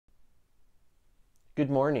Good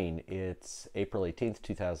morning. It's April 18th,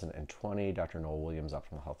 2020. Dr. Noel Williams,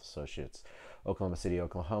 Optimal Health Associates, Oklahoma City,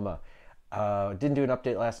 Oklahoma. Didn't do an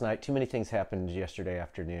update last night. Too many things happened yesterday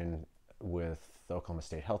afternoon with the Oklahoma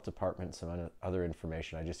State Health Department, some other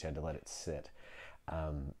information. I just had to let it sit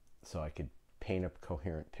so I could paint a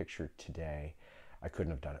coherent picture today. I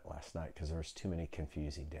couldn't have done it last night because there was too many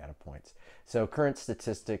confusing data points. So current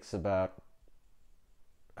statistics about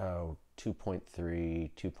 2.3,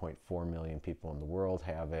 2.4 million people in the world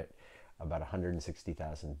have it. About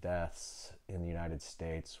 160,000 deaths in the United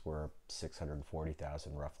States. We're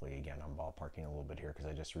 640,000 roughly. Again, I'm ballparking a little bit here because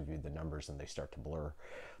I just reviewed the numbers and they start to blur.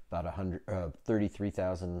 About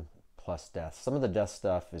 33,000 plus deaths. Some of the death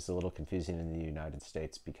stuff is a little confusing in the United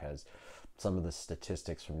States because some of the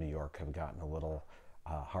statistics from New York have gotten a little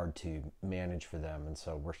hard to manage for them, and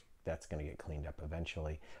so that's going to get cleaned up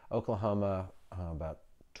eventually. Oklahoma, about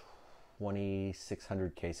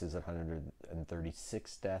 2,600 cases,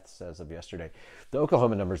 136 deaths as of yesterday. The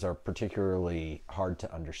Oklahoma numbers are particularly hard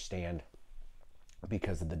to understand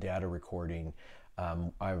because of the data recording.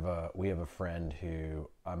 We have a friend who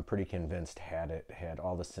I'm pretty convinced had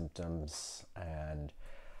all the symptoms and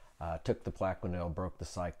took the Plaquenil, broke the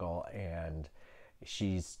cycle, and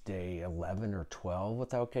she's day 11 or 12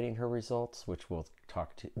 without getting her results, which we'll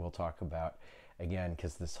talk about again,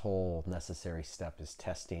 because this whole necessary step is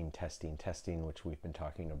testing, which we've been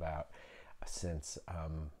talking about since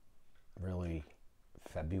really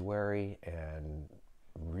February, and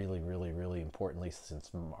really importantly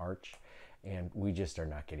since March. And we just are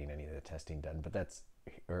not getting any of the testing done, but that's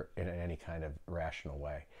or in any kind of rational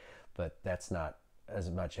way. But that's not as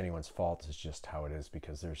much anyone's fault as just how it is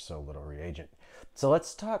because there's so little reagent. So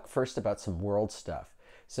let's talk first about some world stuff.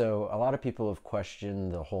 So a lot of people have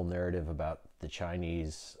questioned the whole narrative about the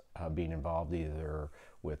Chinese being involved either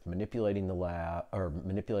with manipulating the lab or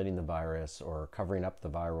manipulating the virus or covering up the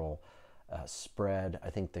viral spread. I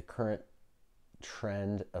think the current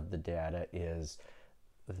trend of the data is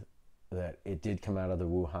that it did come out of the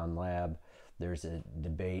Wuhan lab. There's a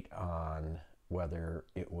debate on whether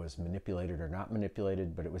it was manipulated or not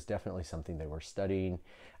manipulated, but it was definitely something they were studying.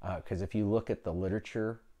 Because if you look at the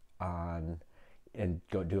literature on and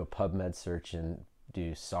go do a PubMed search and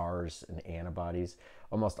do SARS and antibodies,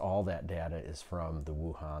 almost all that data is from the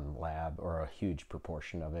Wuhan lab, or a huge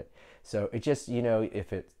proportion of it. So it just,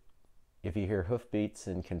 if you hear hoofbeats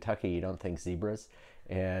in Kentucky, you don't think zebras,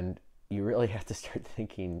 and you really have to start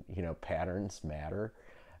thinking, patterns matter.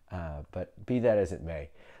 But be that as it may,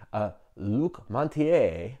 Luc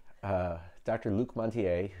Montagnier, Dr. Luc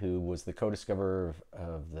Montagnier, who was the co-discoverer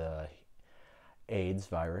of the AIDS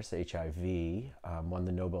virus, HIV, won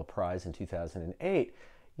the Nobel Prize in 2008,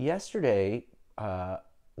 yesterday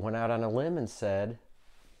went out on a limb and said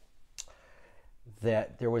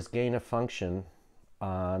that there was gain of function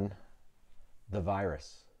on the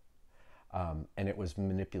virus, and it was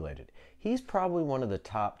manipulated. He's probably one of the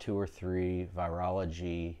top 2 or 3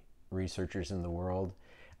 virology researchers in the world.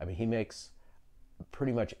 I mean, he makes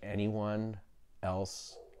pretty much anyone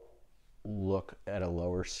else look at a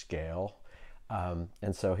lower scale.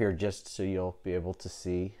 And so here, just so you'll be able to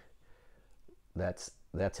see, that's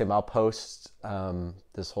him. I'll post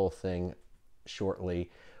this whole thing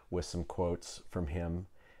shortly with some quotes from him.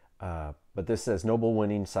 But this says,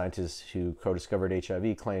 Nobel-winning scientist who co-discovered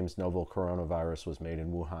HIV claims novel coronavirus was made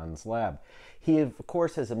in Wuhan's lab. He, of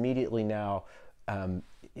course, has immediately now,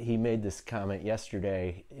 he made this comment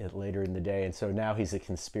yesterday, later in the day, and so now he's a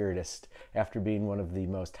conspiratist after being one of the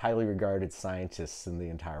most highly regarded scientists in the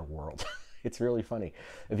entire world. It's really funny.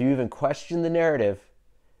 If you even question the narrative,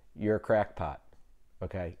 you're a crackpot.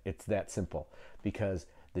 Okay? It's that simple. Because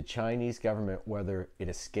the Chinese government, whether it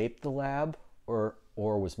escaped the lab or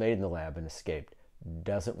was made in the lab and escaped,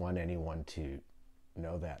 doesn't want anyone to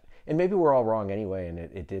know that. And maybe we're all wrong anyway, and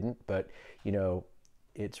it didn't. But,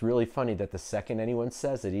 it's really funny that the second anyone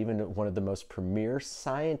says it, even one of the most premier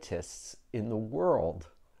scientists in the world,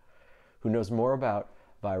 who knows more about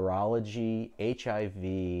virology,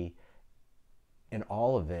 HIV, and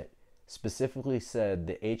all of it, specifically said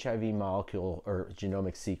the HIV molecule or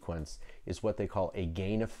genomic sequence is what they call a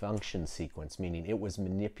gain of function sequence, meaning it was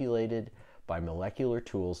manipulated by molecular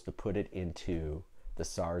tools to put it into the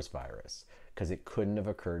SARS virus because it couldn't have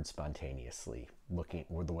occurred spontaneously, looking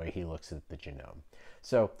with the way he looks at the genome.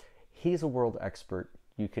 So he's a world expert.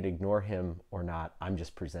 You could ignore him or not. I'm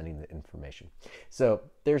just presenting the information. So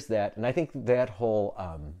there's that. And I think that whole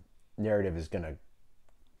narrative is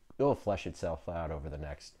it'll flesh itself out over the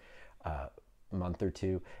next month or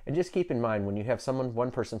two. And just keep in mind, when you have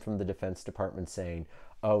one person from the Defense Department saying,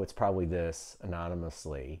 oh, it's probably this,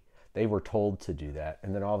 anonymously, They were told to do that.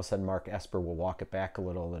 And then all of a sudden, Mark Esper will walk it back a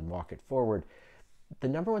little and walk it forward. The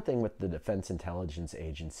number one thing with the Defense Intelligence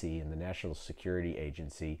Agency and the National Security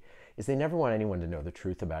Agency is they never want anyone to know the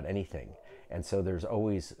truth about anything. And so there's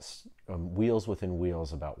always wheels within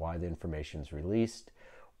wheels about why the information is released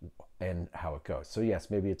and how it goes. So yes,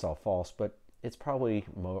 maybe it's all false, but it's probably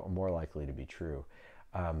more likely to be true.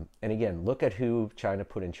 And again, look at who China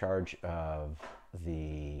put in charge of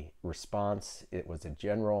the response. It was a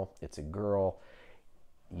general, it's a girl.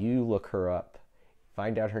 You look her up,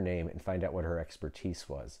 find out her name, and find out what her expertise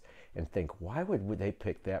was, and think, why would they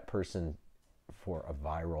pick that person for a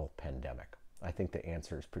viral pandemic? I think the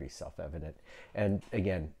answer is pretty self-evident. And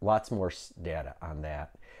again, lots more data on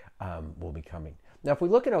that will be coming. Now, if we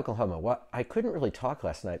look at Oklahoma, I couldn't really talk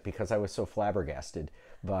last night because I was so flabbergasted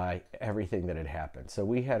by everything that had happened. So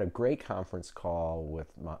we had a great conference call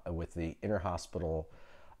with the interhospital,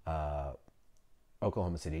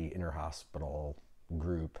 Oklahoma City interhospital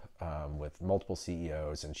group with multiple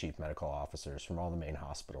CEOs and chief medical officers from all the main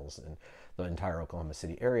hospitals in the entire Oklahoma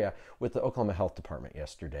City area with the Oklahoma Health Department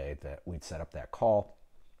yesterday that we'd set up that call.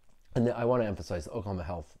 And I want to emphasize the Oklahoma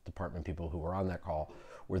Health Department people who were on that call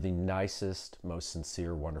were the nicest, most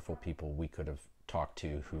sincere, wonderful people we could have talked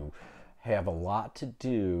to, who have a lot to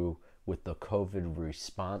do with the COVID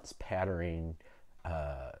response patterning,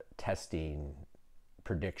 testing,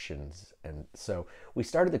 predictions. And so we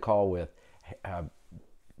started the call with,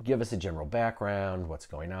 give us a general background, what's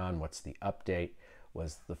going on, what's the update,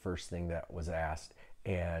 was the first thing that was asked.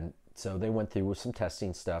 And so they went through with some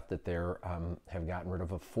testing stuff that they have gotten rid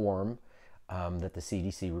of a form that the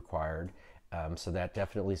CDC required. So that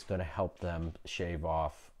definitely is going to help them shave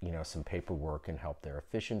off, some paperwork and help their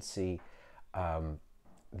efficiency.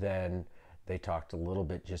 Then they talked a little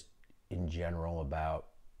bit just in general about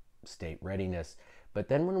state readiness. But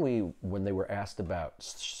then when they were asked about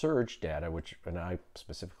surge data, and I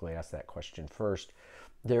specifically asked that question first,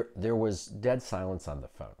 there was dead silence on the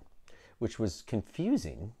phone, which was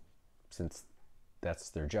confusing since that's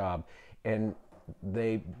their job. And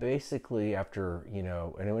they basically, after,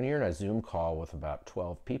 and when you're in a Zoom call with about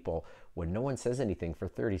 12 people, when no one says anything for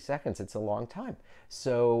 30 seconds, it's a long time.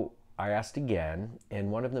 So I asked again,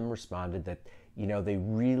 and one of them responded that, they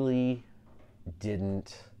really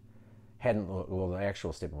the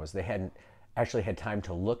actual statement was they hadn't actually had time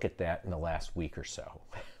to look at that in the last week or so,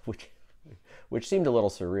 which seemed a little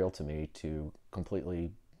surreal to me, to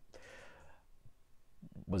completely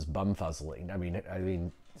was bumfuzzling. I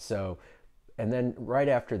mean, so, and then right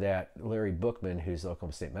after that, Larry Bookman, who's the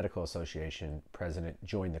Oklahoma State Medical Association president,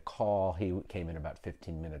 joined the call. He came in about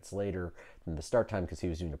 15 minutes later than the start time because he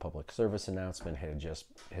was doing a public service announcement,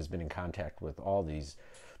 has been in contact with all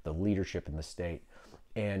the leadership in the state.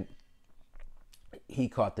 And he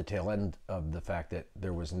caught the tail end of the fact that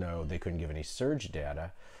they couldn't give any surge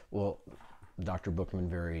data. Well, Dr. Bookman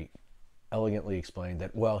very elegantly explained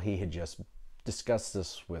that, he had just discussed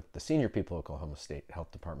this with the senior people of Oklahoma State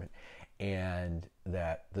Health Department, and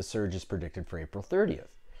that the surge is predicted for April 30th.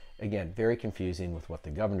 Again, very confusing with what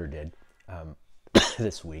the governor did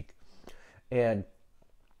this week. But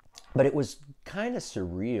it was kind of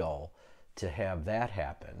surreal to have that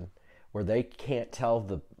happen, where they can't tell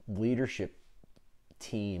the leadership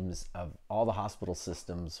teams of all the hospital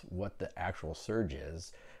systems what the actual surge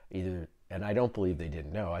is either. And I don't believe they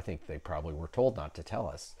didn't know. I think they probably were told not to tell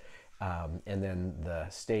us. And then the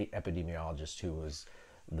state epidemiologist who was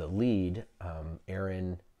the lead,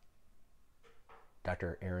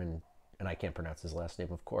 Dr. Aaron, and I can't pronounce his last name,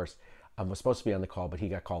 of course, was supposed to be on the call, but he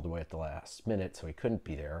got called away at the last minute, so he couldn't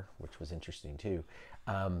be there, which was interesting too.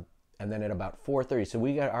 And then at about 4:30, so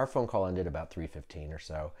our phone call ended about 3:15 or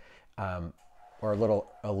so, or a little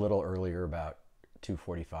earlier, about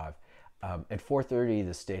 2:45. At 4:30,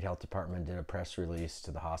 the state health department did a press release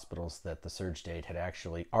to the hospitals that the surge date had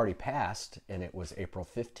actually already passed, and it was April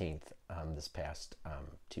 15th, this past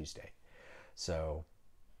Tuesday, so,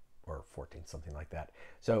 or 14th, something like that.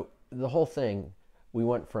 So the whole thing, we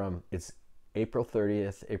went from it's April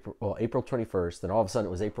 30th, April 21st, then all of a sudden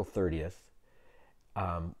it was April 30th.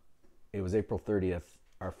 It was April 30th.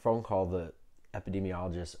 Our phone call, the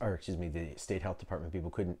state health department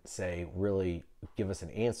people couldn't really give us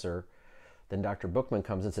an answer. Then Dr. Bookman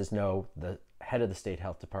comes and says, no, the head of the state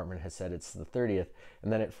health department has said it's the 30th.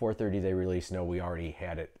 And then at 4:30, they release, no, we already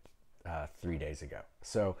had it 3 days ago.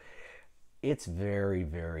 So it's very,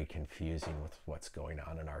 very confusing with what's going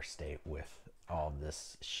on in our state with all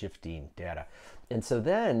this shifting data. And so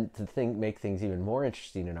then to make things even more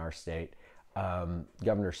interesting in our state,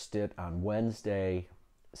 Governor Stitt on Wednesday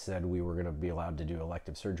said we were going to be allowed to do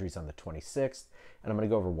elective surgeries on the 26th. And I'm going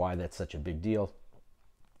to go over why that's such a big deal.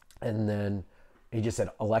 And then he just said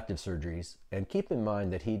elective surgeries. And keep in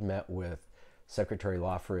mind that he'd met with Secretary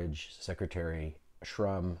Loffridge, Secretary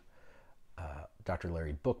Shrum, Dr.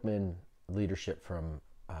 Larry Bookman, leadership from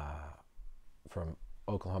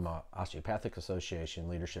Oklahoma Osteopathic Association,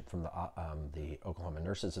 leadership from the Oklahoma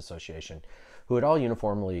Nurses Association, who had all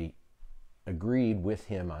uniformly agreed with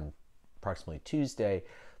him on approximately Tuesday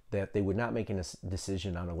that they would not make a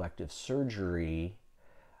decision on elective surgery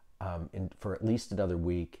for at least another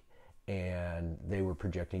week, and they were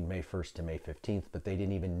projecting May 1st to May 15th, but they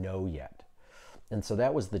didn't even know yet. And so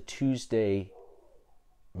that was the Tuesday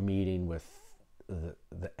meeting with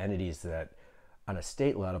the entities that on a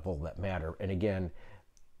state level that matter. And again,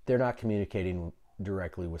 they're not communicating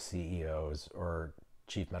directly with CEOs or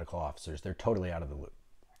chief medical officers. They're totally out of the loop.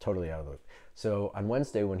 Totally out of the loop. So on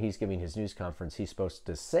Wednesday, when he's giving his news conference, he's supposed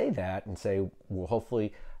to say that and say, we'll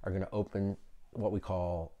hopefully are going to open what we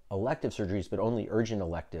call elective surgeries, but only urgent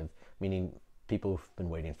elective, meaning people who've been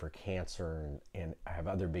waiting for cancer and have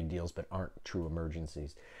other big deals but aren't true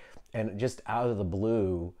emergencies. And just out of the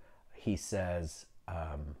blue, he says,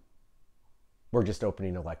 we're just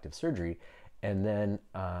opening elective surgery. And then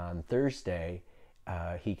on Thursday,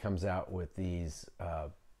 he comes out with these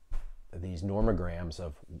normograms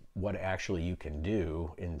of what actually you can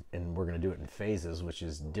do, and we're going to do it in phases, which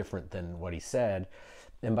is different than what he said.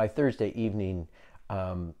 And by Thursday evening,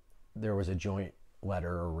 there was a joint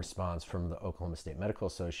letter or response from the Oklahoma State Medical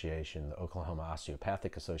Association, the Oklahoma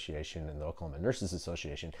Osteopathic Association, and the Oklahoma Nurses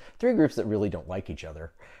Association, three groups that really don't like each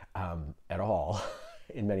other at all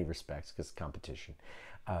in many respects because competition,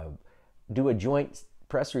 do a joint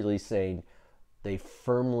press release saying they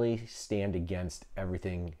firmly stand against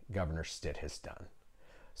everything Governor Stitt has done.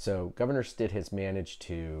 So Governor Stitt has managed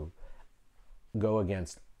to go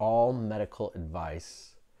against all medical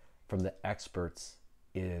advice from the experts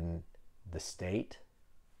in the state,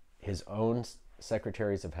 his own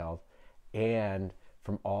secretaries of health, and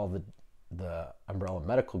from all the umbrella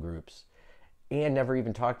medical groups, and never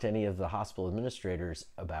even talked to any of the hospital administrators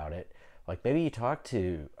about it. Like maybe you talk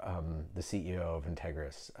to the CEO of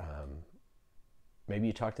Integris, maybe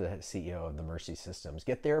you talk to the CEO of the Mercy Systems,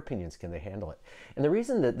 get their opinions, can they handle it? And the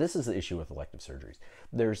reason that this is the issue with elective surgeries,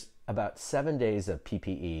 there's about 7 days of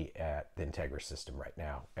PPE at the Integris system right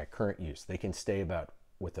now at current use. They can stay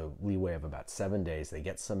with a leeway of about 7 days. They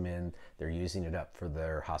get some in, they're using it up for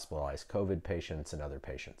their hospitalized COVID patients and other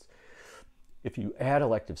patients. If you add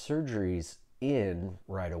elective surgeries in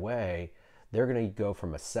right away, they're going to go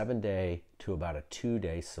from a 7-day to about a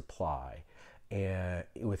 2-day supply and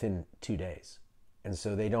within 2 days. And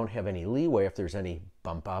so they don't have any leeway if there's any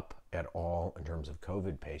bump up at all in terms of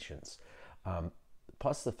COVID patients.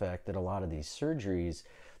 Plus the fact that a lot of these surgeries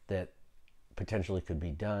that potentially could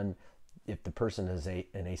be done, if the person is an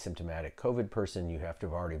asymptomatic COVID person, you have to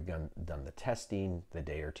have already done the testing the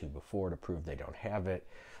day or two before to prove they don't have it.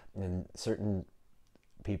 And certain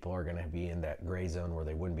people are going to be in that gray zone where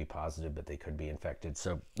they wouldn't be positive, but they could be infected.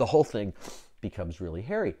 So the whole thing becomes really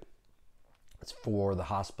hairy. It's for the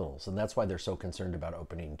hospitals, and that's why they're so concerned about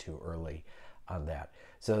opening too early on that.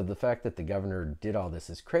 So the fact that the governor did all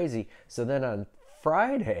this is crazy. So then on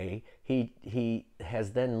Friday, he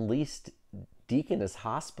has then leased Deaconess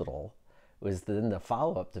Hospital, was then the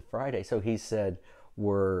follow-up to Friday. So he said,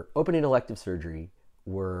 we're opening elective surgery,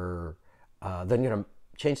 we're then going to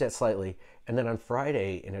change that slightly, and then on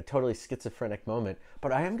Friday, in a totally schizophrenic moment,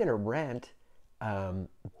 but I am going to rent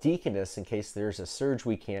Deaconess in case there's a surge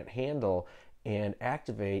we can't handle, and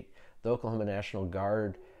activate the Oklahoma National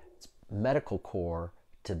Guard Medical Corps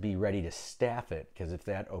to be ready to staff it, because if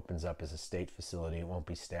that opens up as a state facility, it won't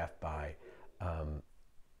be staffed by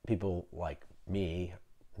people like me.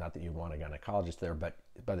 Not that you want a gynecologist there, but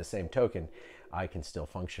by the same token, I can still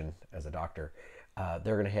function as a doctor.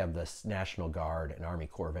 They're going to have this National Guard and Army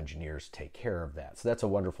Corps of Engineers take care of that. So that's a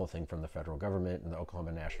wonderful thing from the federal government and the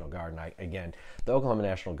Oklahoma National Guard. And again, the Oklahoma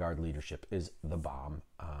National Guard leadership is the bomb.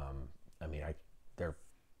 The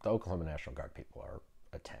Oklahoma National Guard people are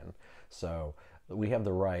a 10. So we have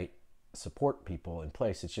the right support people in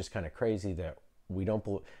place. It's just kind of crazy that we don't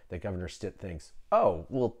believe that Governor Stitt thinks, oh,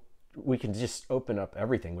 well, we can just open up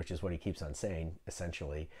everything, which is what he keeps on saying,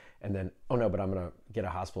 essentially. And then, oh no, but I'm going to get a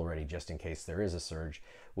hospital ready just in case there is a surge,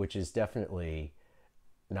 which is definitely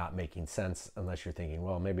not making sense unless you're thinking,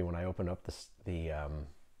 well, maybe when I open up the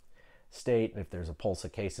state, and if there's a pulse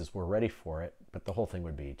of cases, we're ready for it. But the whole thing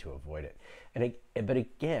would be to avoid it. But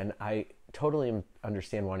again, I totally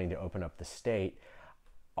understand wanting to open up the state.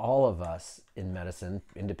 All of us in medicine,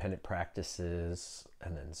 independent practices,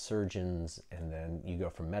 and then surgeons, and then you go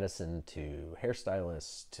from medicine to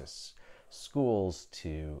hairstylists, to schools,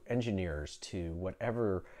 to engineers, to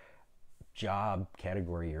whatever job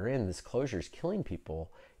category you're in, this closure is killing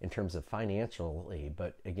people in terms of financially.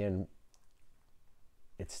 But again,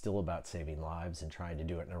 it's still about saving lives and trying to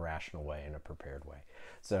do it in a rational way, in a prepared way.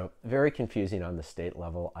 So very confusing on the state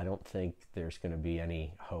level. I don't think there's going to be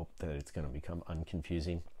any hope that it's going to become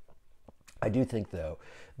unconfusing. I do think, though,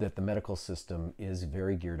 that the medical system is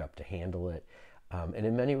very geared up to handle it. And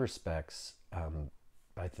in many respects,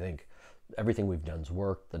 I think everything we've done's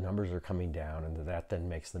worked. The numbers are coming down, and that then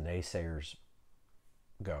makes the naysayers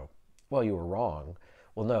go, well, you were wrong.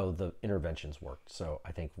 Well, no, the interventions worked. So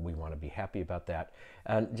I think we want to be happy about that.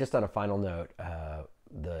 And just on a final note,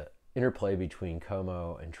 the interplay between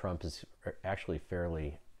Como and Trump is actually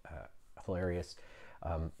fairly hilarious.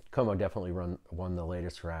 Como definitely won the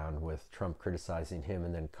latest round with Trump criticizing him,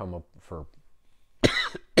 and then Como for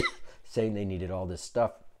saying they needed all this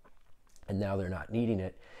stuff, and now they're not needing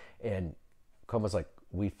it. And Como's like,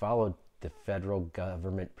 we followed the federal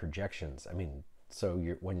government projections. I mean, so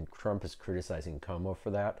when Trump is criticizing Como for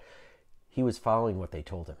that, he was following what they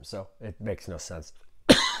told him. So it makes no sense.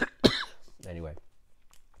 Anyway,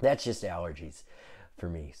 that's just allergies for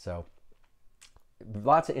me. So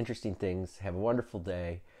lots of interesting things. Have a wonderful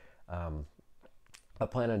day. I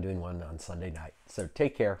plan on doing one on Sunday night. So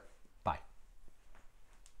take care.